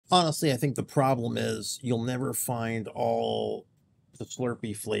Honestly, I think the problem is you'll never find all the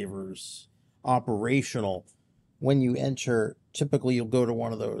Slurpee flavors operational when you enter. Typically, you'll go to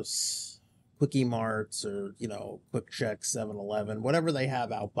one of those Quickie Marts or, Quick Check, 7-Eleven, whatever they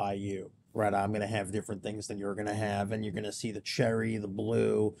have out by you. Right, I'm going to have different things than you're going to have, and you're going to see the cherry, the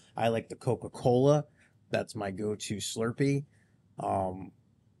blue. I like the Coca-Cola. That's my go-to Slurpee.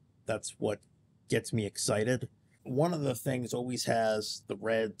 That's what gets me excited. One of the things always has the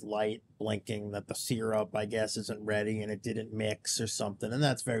red light blinking that the syrup, I guess, isn't ready and it didn't mix or something, and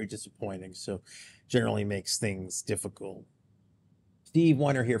that's very disappointing. So generally makes things difficult. Steve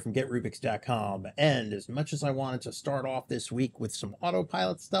Weiner here from GetRubix.com, and as much as I wanted to start off this week with some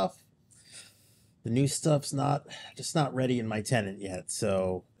autopilot stuff, the new stuff's just not ready in my tenant yet.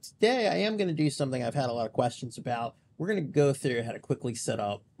 So today I am going to do something I've had a lot of questions about. We're going to go through how to quickly set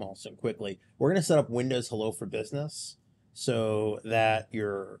up, we're going to set up Windows Hello for Business so that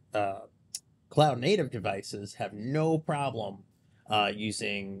your cloud native devices have no problem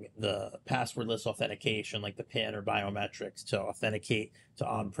using the passwordless authentication like the PIN or biometrics to authenticate to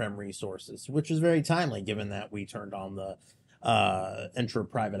on-prem resources, which is very timely given that we turned on the Entra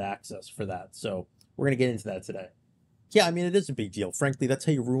private access for that. So we're going to get into that today. Yeah, I mean, it is a big deal. Frankly, that's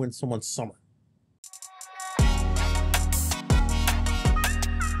how you ruin someone's summer.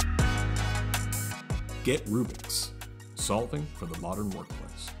 Get Rubix, solving for the modern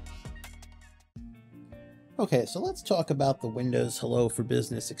workplace. Okay, so let's talk about the Windows Hello for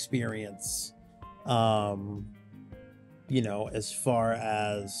Business experience. As far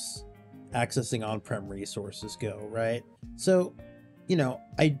as accessing on-prem resources go, right? So,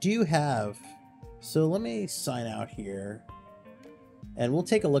 I do have, so let me sign out here and we'll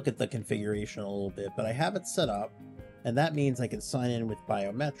take a look at the configuration a little bit, but I have it set up, and that means I can sign in with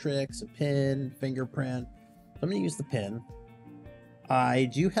biometrics, a PIN, fingerprint. So I'm going to use the PIN. I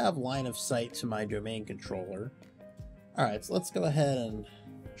do have line of sight to my domain controller. All right, so let's go ahead and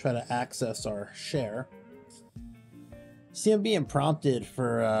try to access our share. See, I'm being prompted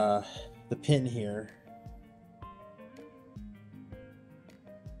for the PIN here,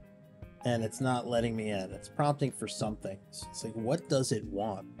 and it's not letting me in. It's prompting for something. So it's like, what does it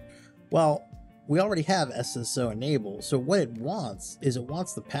want? Well, we already have SSO enabled, so what it wants is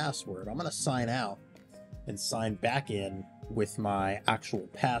the password. I'm going to sign out and sign back in with my actual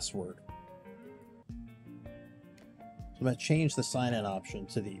password. So I'm going to change the sign-in option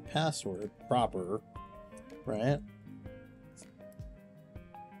to the password proper, right?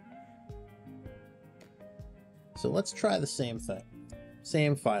 So let's try the same thing.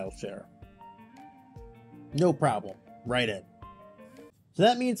 Same file share. No problem. Right in. So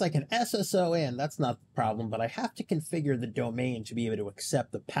that means I can SSO in. That's not the problem, but I have to configure the domain to be able to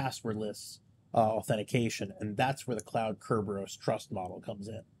accept the passwordless authentication, and that's where the Cloud Kerberos Trust model comes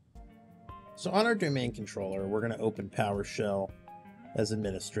in. So on our domain controller, we're going to open PowerShell as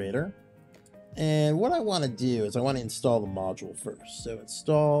administrator. And what I want to do is I want to install the module first. So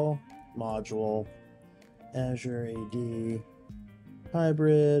install module Azure AD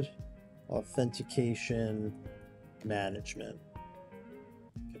hybrid authentication management.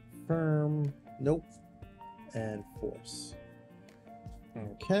 Confirm, nope, and force.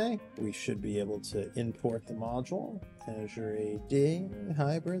 Okay, we should be able to import the module. Azure AD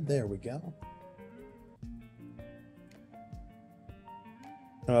hybrid, there we go.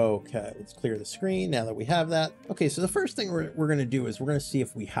 Okay, let's clear the screen now that we have that. Okay, so the first thing we're going to do is we're going to see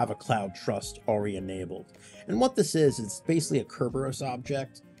if we have a Cloud Trust already enabled. And what this is, it's basically a Kerberos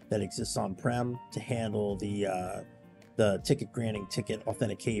object that exists on-prem to handle the ticket granting, ticket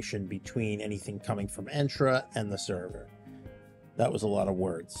authentication between anything coming from Entra and the server. That was a lot of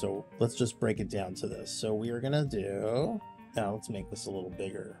words, so let's just break it down to this. So we are going to do, now let's make this a little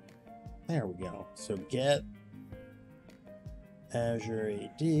bigger. There we go. So get Azure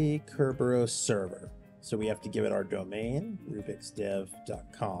AD Kerberos server. So we have to give it our domain,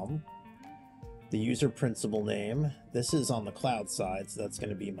 rubixdev.com. The user principal name, this is on the cloud side, so that's going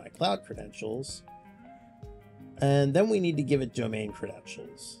to be my cloud credentials. And then we need to give it domain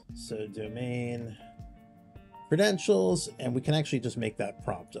credentials. So domain credentials, and we can actually just make that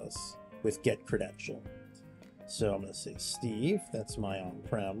prompt us with get credential. So I'm going to say Steve, that's my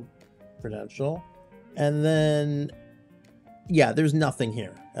on-prem credential. And then, yeah, there's nothing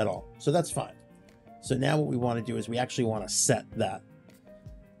here at all. So that's fine. So now what we want to do is we actually want to set that.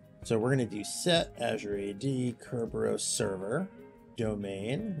 So we're going to do set Azure AD Kerberos server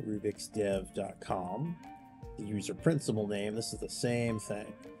domain rubixdev.com. The user principal name, this is the same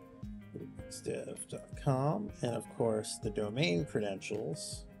thing, rubixdev.com, and of course the domain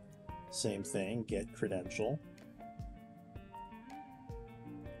credentials, same thing, get credential.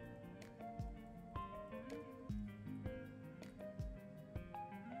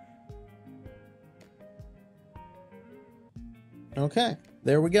 Okay,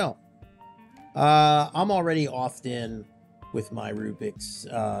 there we go. I'm already authed in with my Rubik's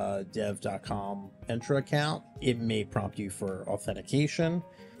dev.com Entra account. It may prompt you for authentication.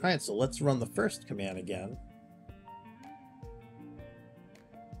 All right, so let's run the first command again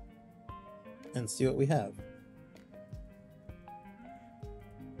and see what we have.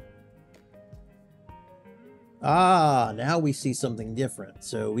 Now we see something different.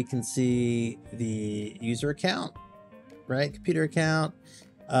 So we can see the user account, right? Computer account.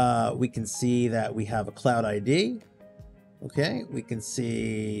 We can see that we have a cloud ID. Okay, we can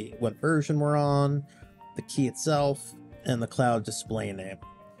see what version we're on, the key itself, and the cloud display name.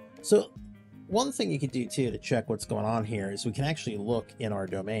 So one thing you could do too to check what's going on here is we can actually look in our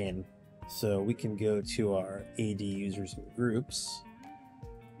domain. So we can go to our AD users and groups,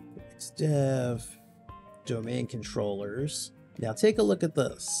 dev, domain controllers. Now take a look at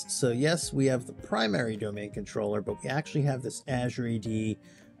this. So yes, we have the primary domain controller, but we actually have this Azure AD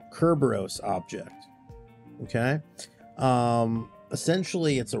Kerberos object. Okay.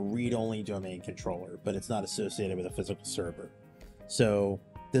 Essentially it's a read-only domain controller, but it's not associated with a physical server. So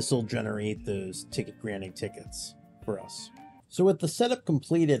this will generate those ticket granting tickets for us. So with the setup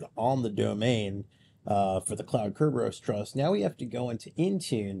completed on the domain for the Cloud Kerberos Trust, now we have to go into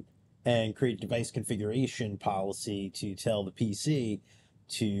Intune and create device configuration policy to tell the PC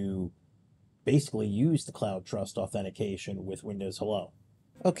to basically use the Cloud Trust authentication with Windows Hello.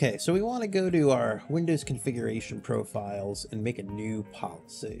 Okay, so we want to go to our Windows configuration profiles and make a new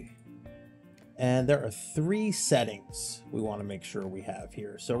policy. And there are 3 settings we want to make sure we have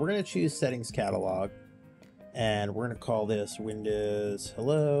here. So we're going to choose settings catalog, and we're going to call this Windows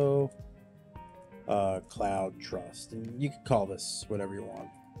Hello Cloud Trust. And you can call this whatever you want.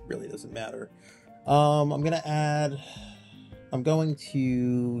 Really doesn't matter. I'm going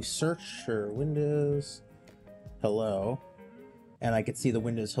to search for Windows Hello, and I can see the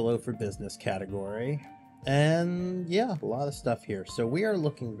Windows Hello for Business category. And yeah, a lot of stuff here. So we are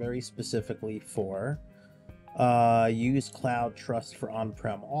looking very specifically for use Cloud Trust for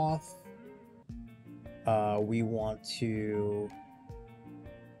on-prem auth. We want to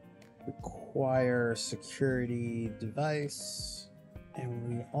require security device. And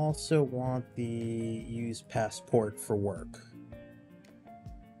we also want the use passport for work.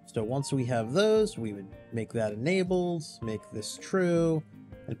 So once we have those, we would make that enabled, make this true,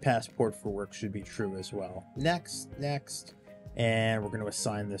 and passport for work should be true as well. Next, and we're going to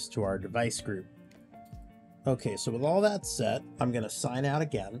assign this to our device group. Okay, so with all that set, I'm going to sign out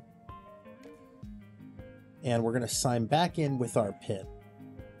again. And we're going to sign back in with our PIN.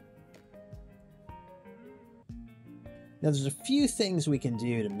 Now, there's a few things we can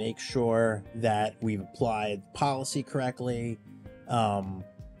do to make sure that we've applied the policy correctly,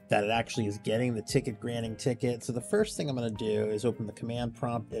 that it actually is getting the ticket granting ticket. So the first thing I'm going to do is open the command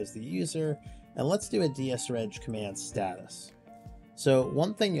prompt as the user, and let's do a dsreg command status. So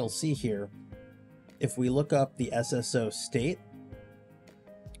one thing you'll see here, if we look up the SSO state,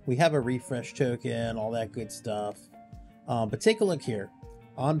 we have a refresh token, all that good stuff. But take a look here.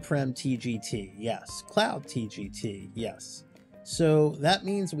 On-prem TGT, yes. Cloud TGT, yes. So that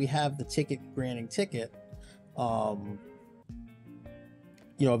means we have the ticket granting ticket,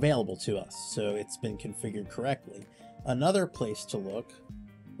 available to us. So it's been configured correctly. Another place to look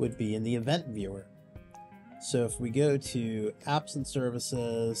would be in the event viewer. So if we go to apps and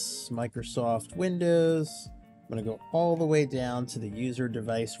services, Microsoft Windows, I'm going to go all the way down to the user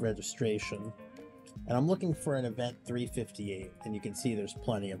device registration. And I'm looking for an event 358, and you can see there's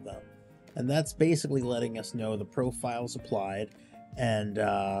plenty of them. And that's basically letting us know the profiles applied and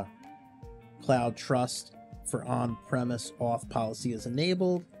Cloud Trust for on-premise auth policy is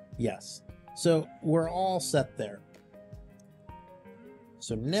enabled. Yes. So we're all set there.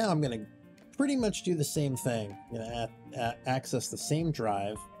 So now I'm going to pretty much do the same thing. I'm going to access the same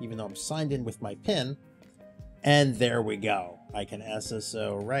drive, even though I'm signed in with my PIN. And there we go. I can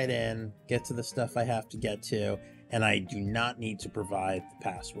SSO right in, get to the stuff I have to get to, and I do not need to provide the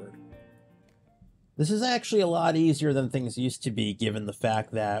password. This is actually a lot easier than things used to be, given the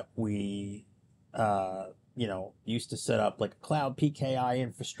fact that we, used to set up like a cloud PKI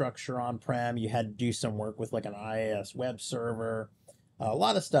infrastructure on-prem. You had to do some work with like an IaaS web server. A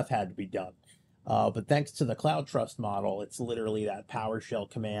lot of stuff had to be done. But thanks to the Cloud Trust model, it's literally that PowerShell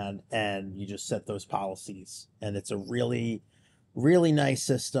command, and you just set those policies. And it's a really, really nice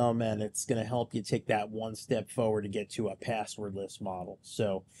system, and it's going to help you take that one step forward to get to a passwordless model.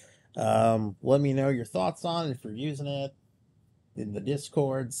 So let me know your thoughts on it if you're using it in the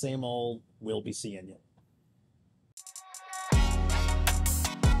Discord. Same old, we'll be seeing you.